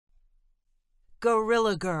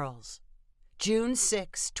Gorilla Girls, June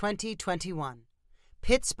 6, 2021,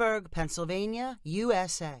 Pittsburgh, Pennsylvania,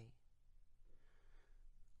 USA.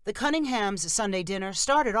 The Cunninghams' Sunday dinner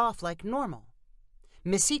started off like normal.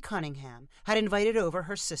 Missy Cunningham had invited over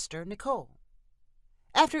her sister, Nicole.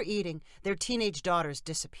 After eating, their teenage daughters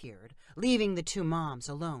disappeared, leaving the two moms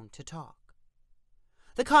alone to talk.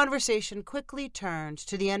 The conversation quickly turned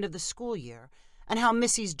to the end of the school year and how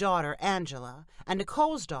Missy's daughter, Angela, and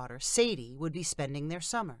Nicole's daughter, Sadie, would be spending their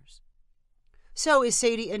summers. "So, is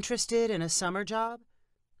Sadie interested in a summer job?"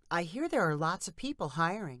 "I hear there are lots of people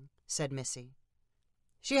hiring," said Missy.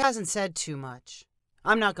 "She hasn't said too much.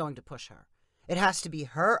 I'm not going to push her. It has to be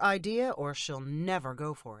her idea or she'll never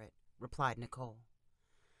go for it," replied Nicole.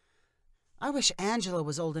 "I wish Angela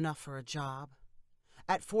was old enough for a job.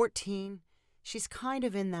 At 14, she's kind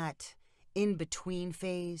of in that in-between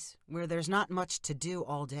phase where there's not much to do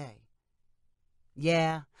all day."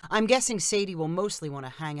 "Yeah, I'm guessing Sadie will mostly want to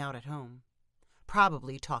hang out at home,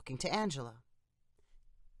 probably talking to Angela."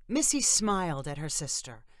 Missy smiled at her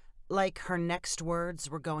sister, like her next words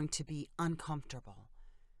were going to be uncomfortable.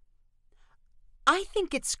 "I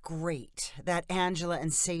think it's great that Angela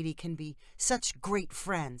and Sadie can be such great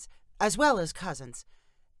friends, as well as cousins.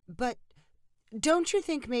 But don't you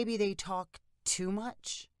think maybe they talk too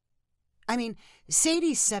much? I mean,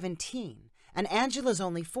 Sadie's 17, and Angela's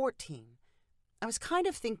only 14. I was kind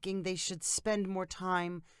of thinking they should spend more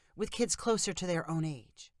time with kids closer to their own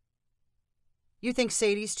age." "You think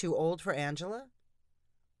Sadie's too old for Angela?"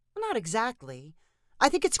 "Well, not exactly. I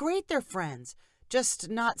think it's great they're friends, just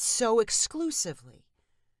not so exclusively.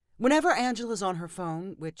 Whenever Angela's on her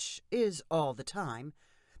phone, which is all the time,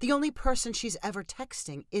 the only person she's ever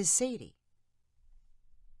texting is Sadie."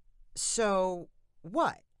 "So,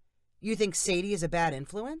 what? You think Sadie is a bad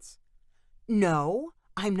influence?" "No,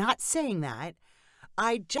 I'm not saying that.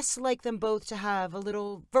 I'd just like them both to have a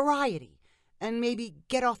little variety and maybe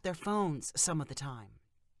get off their phones some of the time."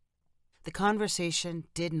 The conversation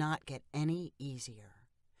did not get any easier.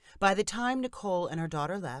 By the time Nicole and her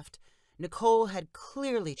daughter left, Nicole had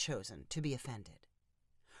clearly chosen to be offended.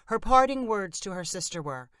 Her parting words to her sister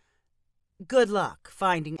were, "Good luck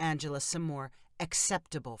finding Angela some more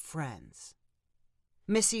acceptable friends."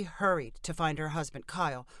 Missy hurried to find her husband,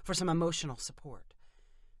 Kyle, for some emotional support.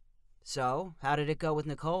 "So, how did it go with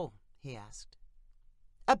Nicole?" he asked.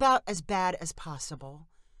 "About as bad as possible.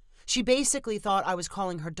 She basically thought I was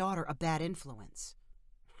calling her daughter a bad influence."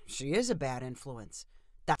 "She is a bad influence.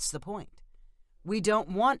 That's the point. We don't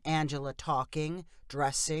want Angela talking,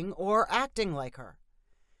 dressing, or acting like her."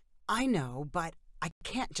 "I know, but I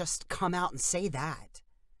can't just come out and say that."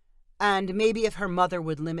 "And maybe if her mother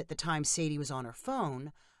would limit the time Sadie was on her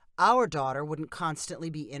phone, our daughter wouldn't constantly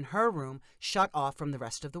be in her room, shut off from the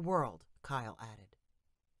rest of the world," Kyle added.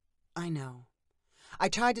 "I know. I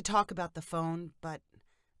tried to talk about the phone, but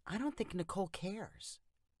I don't think Nicole cares.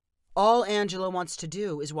 All Angela wants to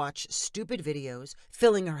do is watch stupid videos,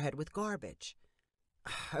 filling her head with garbage.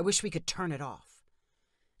 I wish we could turn it off."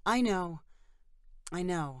 I know.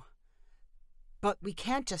 But we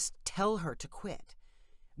can't just tell her to quit.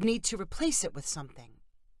 We need to replace it with something.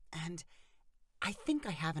 And I think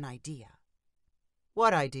I have an idea."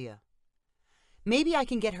 "What idea?" "Maybe I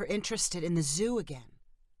can get her interested in the zoo again,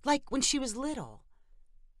 like when she was little.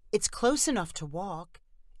 It's close enough to walk.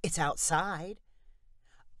 It's outside.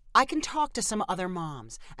 I can talk to some other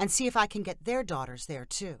moms and see if I can get their daughters there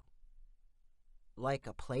too." "Like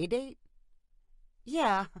a play date?"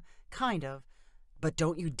 "Yeah, kind of. But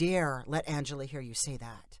don't you dare let Angela hear you say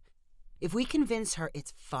that. If we convince her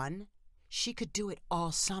it's fun, she could do it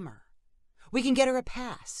all summer. We can get her a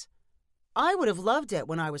pass. I would have loved it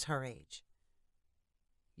when I was her age."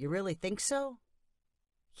 "You really think so?"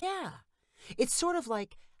 "Yeah. It's sort of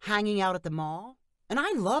like hanging out at the mall, and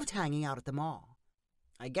I loved hanging out at the mall.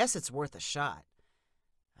 I guess it's worth a shot.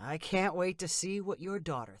 I can't wait to see what your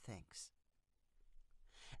daughter thinks."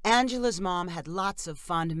 Angela's mom had lots of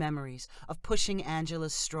fond memories of pushing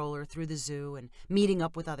Angela's stroller through the zoo and meeting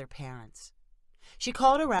up with other parents. She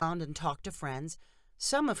called around and talked to friends,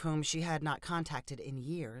 some of whom she had not contacted in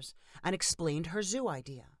years, and explained her zoo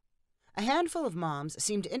idea. A handful of moms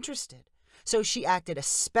seemed interested, so she acted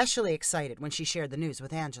especially excited when she shared the news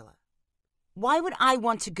with Angela. "Why would I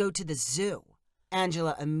want to go to the zoo?"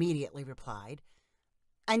 Angela immediately replied.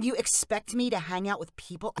 "And you expect me to hang out with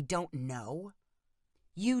people I don't know?"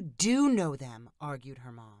 "You do know them," argued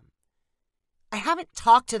her mom. "I haven't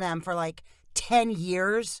talked to them for like 10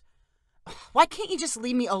 years. Why can't you just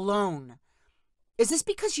leave me alone? Is this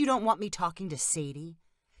because you don't want me talking to Sadie?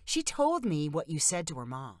 She told me what you said to her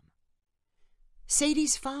mom."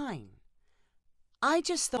 "Sadie's fine. I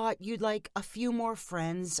just thought you'd like a few more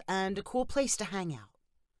friends and a cool place to hang out.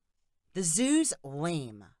 The zoo's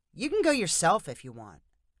lame. You can go yourself if you want.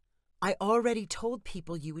 I already told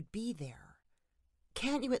people you would be there.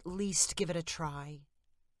 Can't you at least give it a try?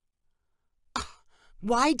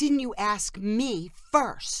 Why didn't you ask me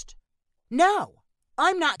first? No,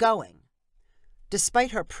 I'm not going.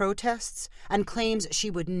 Despite her protests and claims she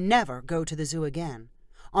would never go to the zoo again,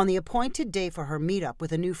 on the appointed day for her meetup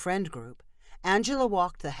with a new friend group, Angela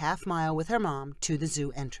walked the half-mile with her mom to the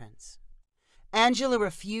zoo entrance. Angela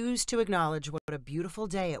refused to acknowledge what a beautiful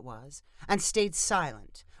day it was and stayed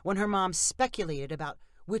silent when her mom speculated about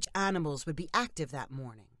which animals would be active that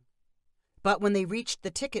morning. But when they reached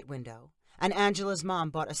the ticket window and Angela's mom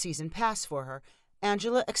bought a season pass for her,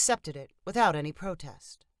 Angela accepted it without any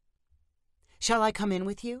protest. "Shall I come in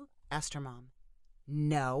with you?" asked her mom.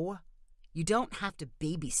 "No, you don't have to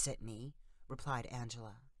babysit me," replied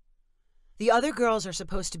Angela. "The other girls are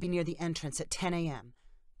supposed to be near the entrance at 10 a.m.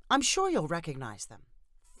 I'm sure you'll recognize them."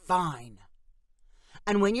 "Fine.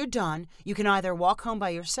 And when you're done, you can either walk home by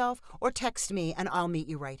yourself or text me and I'll meet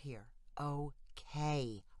you right here."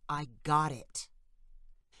 "Okay, I got it."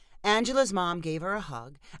 Angela's mom gave her a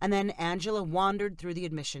hug, and then Angela wandered through the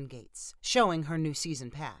admission gates, showing her new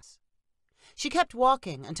season pass. She kept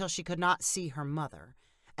walking until she could not see her mother,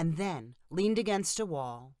 and then leaned against a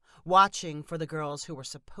wall, watching for the girls who were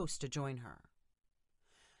supposed to join her.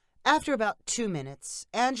 After about 2 minutes,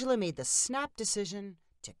 Angela made the snap decision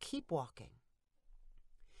to keep walking.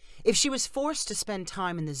 If she was forced to spend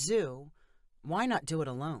time in the zoo, why not do it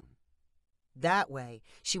alone? That way,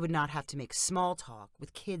 she would not have to make small talk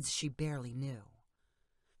with kids she barely knew.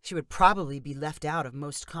 She would probably be left out of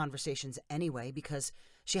most conversations anyway because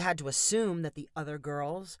she had to assume that the other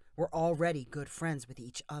girls were already good friends with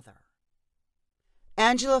each other.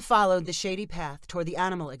 Angela followed the shady path toward the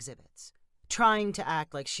animal exhibits, trying to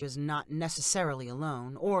act like she was not necessarily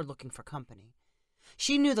alone or looking for company.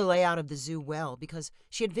 She knew the layout of the zoo well because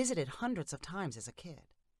she had visited hundreds of times as a kid.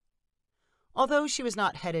 Although she was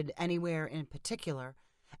not headed anywhere in particular,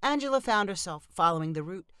 Angela found herself following the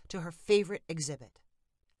route to her favorite exhibit,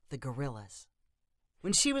 the gorillas.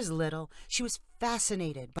 When she was little, she was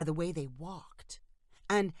fascinated by the way they walked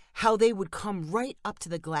and how they would come right up to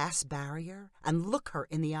the glass barrier and look her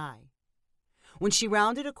in the eye. When she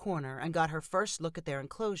rounded a corner and got her first look at their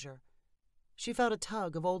enclosure, she felt a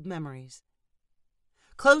tug of old memories.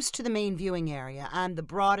 Close to the main viewing area and the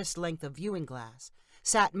broadest length of viewing glass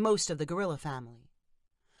sat most of the gorilla family.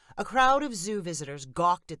 A crowd of zoo visitors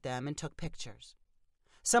gawked at them and took pictures.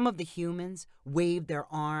 Some of the humans waved their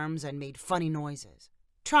arms and made funny noises,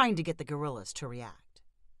 trying to get the gorillas to react.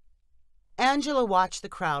 Angela watched the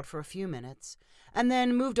crowd for a few minutes and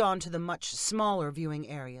then moved on to the much smaller viewing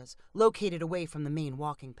areas located away from the main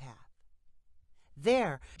walking path.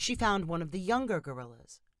 There, she found one of the younger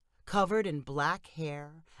gorillas, covered in black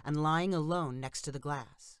hair and lying alone next to the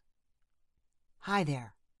glass. "Hi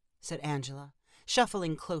there," said Angela,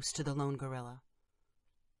 shuffling close to the lone gorilla.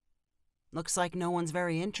 "Looks like no one's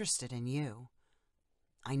very interested in you.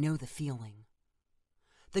 I know the feeling."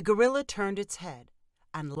 The gorilla turned its head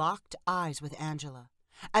and locked eyes with Angela,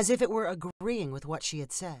 as if it were agreeing with what she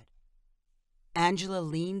had said. Angela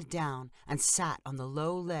leaned down and sat on the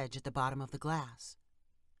low ledge at the bottom of the glass.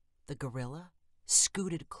 The gorilla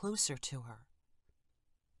scooted closer to her.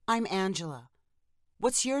 "I'm Angela.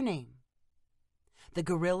 What's your name?" The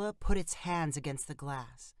gorilla put its hands against the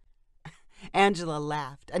glass. Angela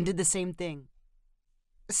laughed and did the same thing.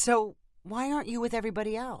 "So why aren't you with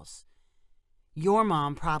everybody else? Your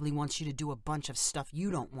mom probably wants you to do a bunch of stuff you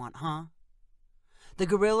don't want, huh?" The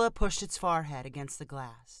gorilla pushed its forehead against the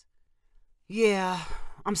glass. "Yeah,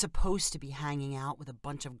 I'm supposed to be hanging out with a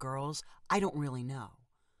bunch of girls I don't really know.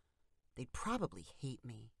 They'd probably hate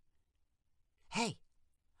me. Hey,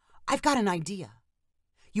 I've got an idea.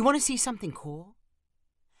 You want to see something cool?"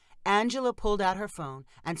 Angela pulled out her phone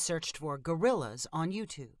and searched for gorillas on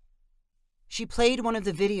YouTube. She played one of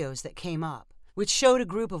the videos that came up, which showed a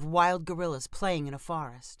group of wild gorillas playing in a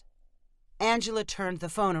forest. Angela turned the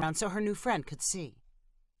phone around so her new friend could see.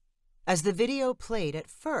 As the video played,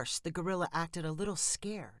 at first the gorilla acted a little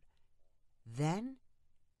scared. Then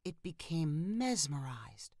it became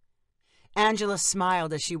mesmerized. Angela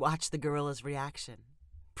smiled as she watched the gorilla's reaction.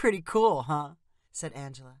 "Pretty cool, huh?" said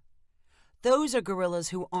Angela. "Those are gorillas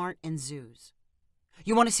who aren't in zoos.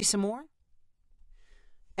 You want to see some more?"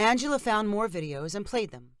 Angela found more videos and played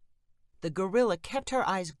them. The gorilla kept her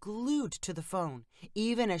eyes glued to the phone,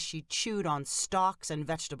 even as she chewed on stalks and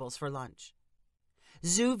vegetables for lunch.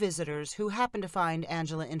 Zoo visitors who happened to find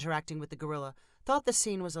Angela interacting with the gorilla thought the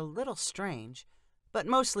scene was a little strange, but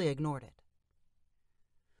mostly ignored it.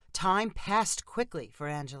 Time passed quickly for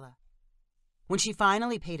Angela. When she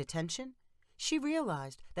finally paid attention, she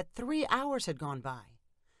realized that 3 hours had gone by.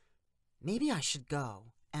 "Maybe I should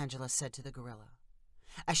go," Angela said to the gorilla.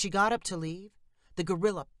 As she got up to leave, the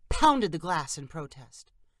gorilla pounded the glass in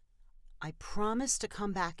protest. "I promise to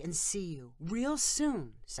come back and see you real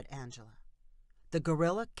soon," said Angela. The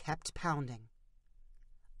gorilla kept pounding.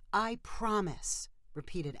 "I promise,"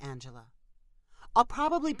 repeated Angela. "I'll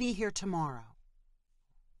probably be here tomorrow."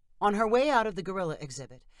 On her way out of the gorilla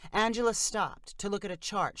exhibit, Angela stopped to look at a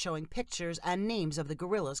chart showing pictures and names of the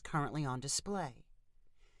gorillas currently on display.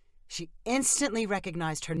 She instantly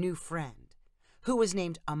recognized her new friend, who was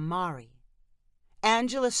named Amari.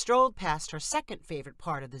 Angela strolled past her second favorite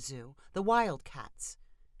part of the zoo, the wildcats,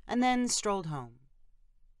 and then strolled home.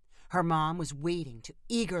 Her mom was waiting to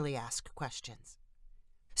eagerly ask questions.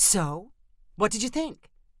 "So, what did you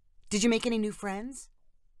think? Did you make any new friends?"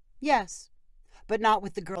 "Yes, but not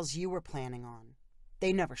with the girls you were planning on.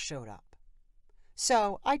 They never showed up.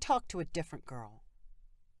 So I talked to a different girl."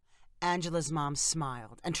 Angela's mom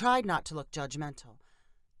smiled and tried not to look judgmental.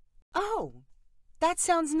 "Oh, that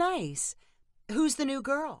sounds nice. Who's the new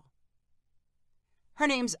girl?" "Her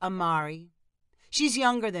name's Amari. She's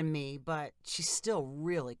younger than me, but she's still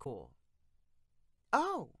really cool."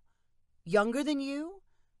 "Oh, younger than you?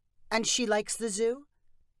 And she likes the zoo?"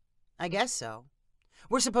 "I guess so.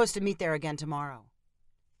 We're supposed to meet there again tomorrow."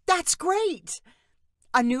 "That's great!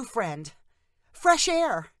 A new friend. Fresh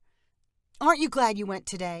air. Aren't you glad you went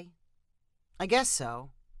today?" "I guess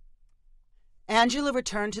so." Angela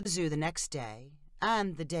returned to the zoo the next day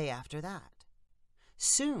and the day after that.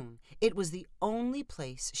 Soon, it was the only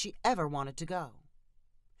place she ever wanted to go.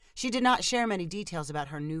 She did not share many details about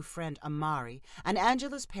her new friend Amari, and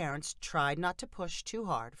Angela's parents tried not to push too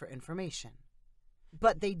hard for information.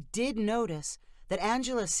 But they did notice that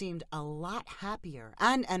Angela seemed a lot happier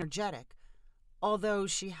and energetic, although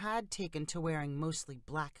she had taken to wearing mostly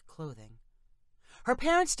black clothing. Her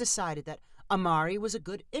parents decided that Amari was a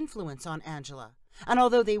good influence on Angela, and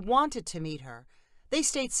although they wanted to meet her, they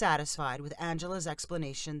stayed satisfied with Angela's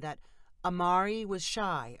explanation that Amari was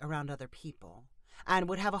shy around other people and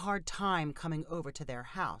would have a hard time coming over to their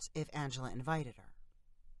house if Angela invited her.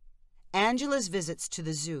 Angela's visits to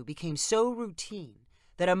the zoo became so routine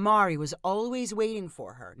that Amari was always waiting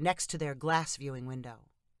for her next to their glass viewing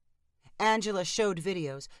window. Angela showed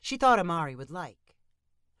videos she thought Amari would like.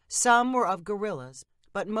 Some were of gorillas,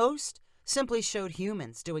 but most simply showed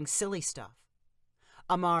humans doing silly stuff.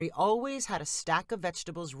 Amari always had a stack of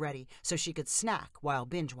vegetables ready so she could snack while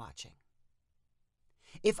binge-watching.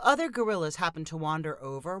 If other gorillas happened to wander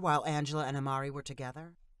over while Angela and Amari were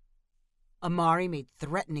together, Amari made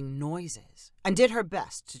threatening noises and did her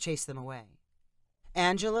best to chase them away.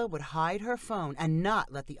 Angela would hide her phone and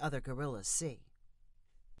not let the other gorillas see.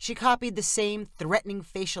 She copied the same threatening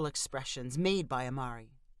facial expressions made by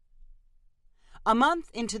Amari. A month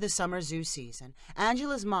into the summer zoo season,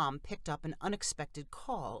 Angela's mom picked up an unexpected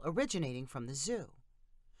call originating from the zoo.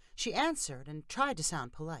 She answered and tried to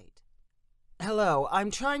sound polite. "Hello, I'm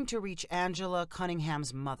trying to reach Angela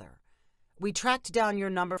Cunningham's mother. We tracked down your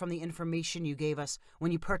number from the information you gave us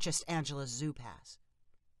when you purchased Angela's zoo pass."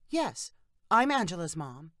 "Yes, I'm Angela's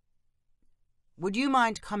mom." "Would you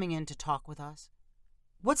mind coming in to talk with us?"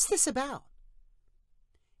 "What's this about?"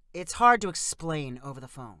 "It's hard to explain over the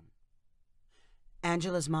phone."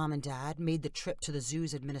 Angela's mom and dad made the trip to the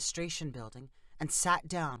zoo's administration building and sat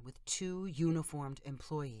down with 2 uniformed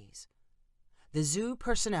employees. The zoo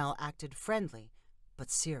personnel acted friendly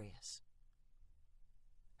but serious.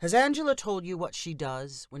 "Has Angela told you what she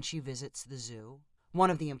does when she visits the zoo?" one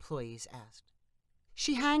of the employees asked.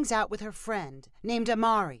 "She hangs out with her friend named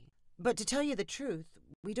Amari, but to tell you the truth,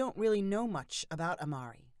 we don't really know much about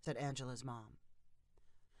Amari," said Angela's mom.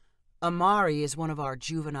 "Amari is one of our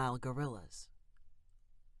juvenile gorillas."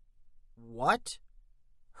 "What?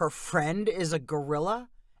 Her friend is a gorilla?"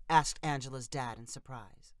 asked Angela's dad in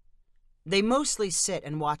surprise. "They mostly sit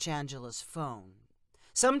and watch Angela's phone.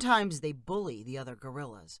 Sometimes they bully the other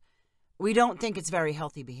gorillas. We don't think it's very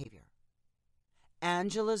healthy behavior."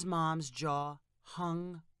 Angela's mom's jaw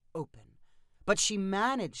hung open, but she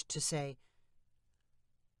managed to say,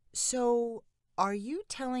 "So, are you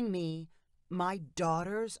telling me my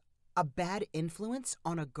daughter's a bad influence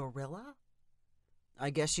on a gorilla?" "I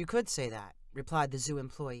guess you could say that," replied the zoo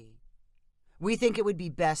employee. "We think it would be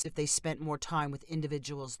best if they spent more time with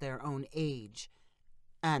individuals their own age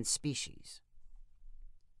and species."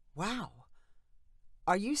 "Wow.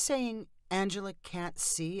 Are you saying Angela can't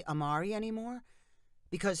see Amari anymore?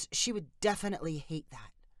 Because she would definitely hate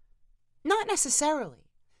that." "Not necessarily,"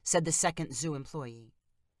 said the second zoo employee.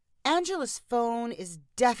 Angela's phone is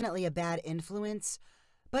definitely a bad influence,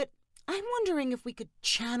 but I'm wondering if we could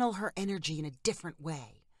channel her energy in a different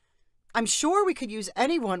way. I'm sure we could use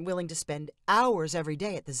anyone willing to spend hours every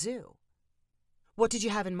day at the zoo." "What did you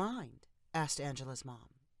have in mind?" asked Angela's mom.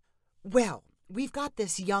 "Well, we've got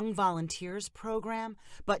this Young Volunteers program,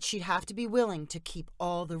 but she'd have to be willing to keep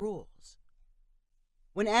all the rules."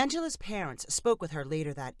 When Angela's parents spoke with her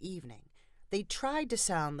later that evening, they tried to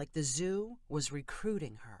sound like the zoo was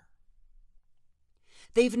recruiting her.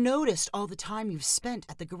 "They've noticed all the time you've spent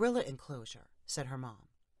at the gorilla enclosure," said her mom.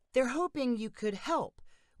 "They're hoping you could help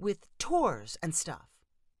with tours and stuff."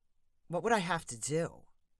 "What would I have to do?"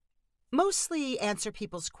 "Mostly answer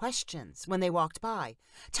people's questions when they walked by.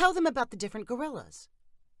 Tell them about the different gorillas."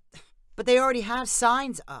 "But they already have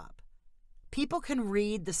signs up. People can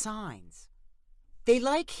read the signs." "They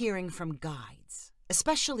like hearing from guides,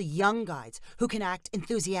 especially young guides who can act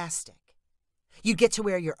enthusiastic. You'd get to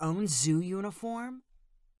wear your own zoo uniform,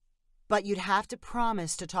 but you'd have to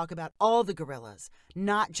promise to talk about all the gorillas,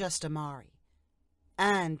 not just Amari.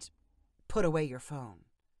 And put away your phone."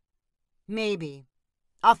 "Maybe.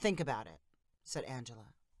 I'll think about it," said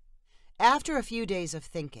Angela. After a few days of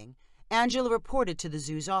thinking, Angela reported to the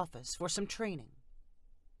zoo's office for some training.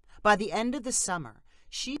 By the end of the summer,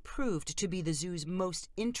 she proved to be the zoo's most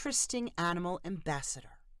interesting animal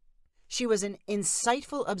ambassador. She was an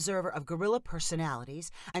insightful observer of gorilla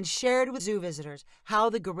personalities and shared with zoo visitors how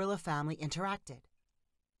the gorilla family interacted.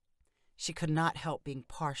 She could not help being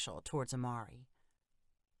partial towards Amari.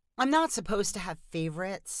 "I'm not supposed to have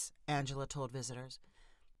favorites," Angela told visitors,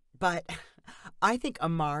 "but I think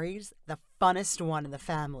Amari's the funnest one in the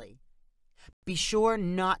family. Be sure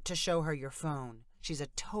not to show her your phone. She's a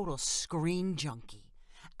total screen junkie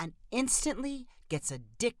and instantly gets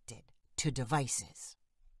addicted to devices."